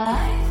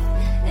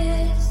Life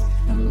is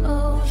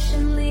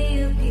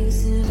emotionally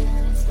abusive,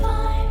 and it's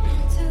fine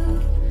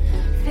to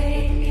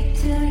fake it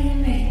till you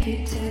make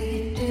it, till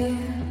you do,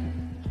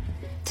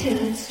 till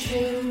it's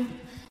true.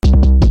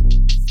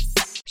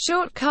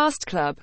 Short Cast Club.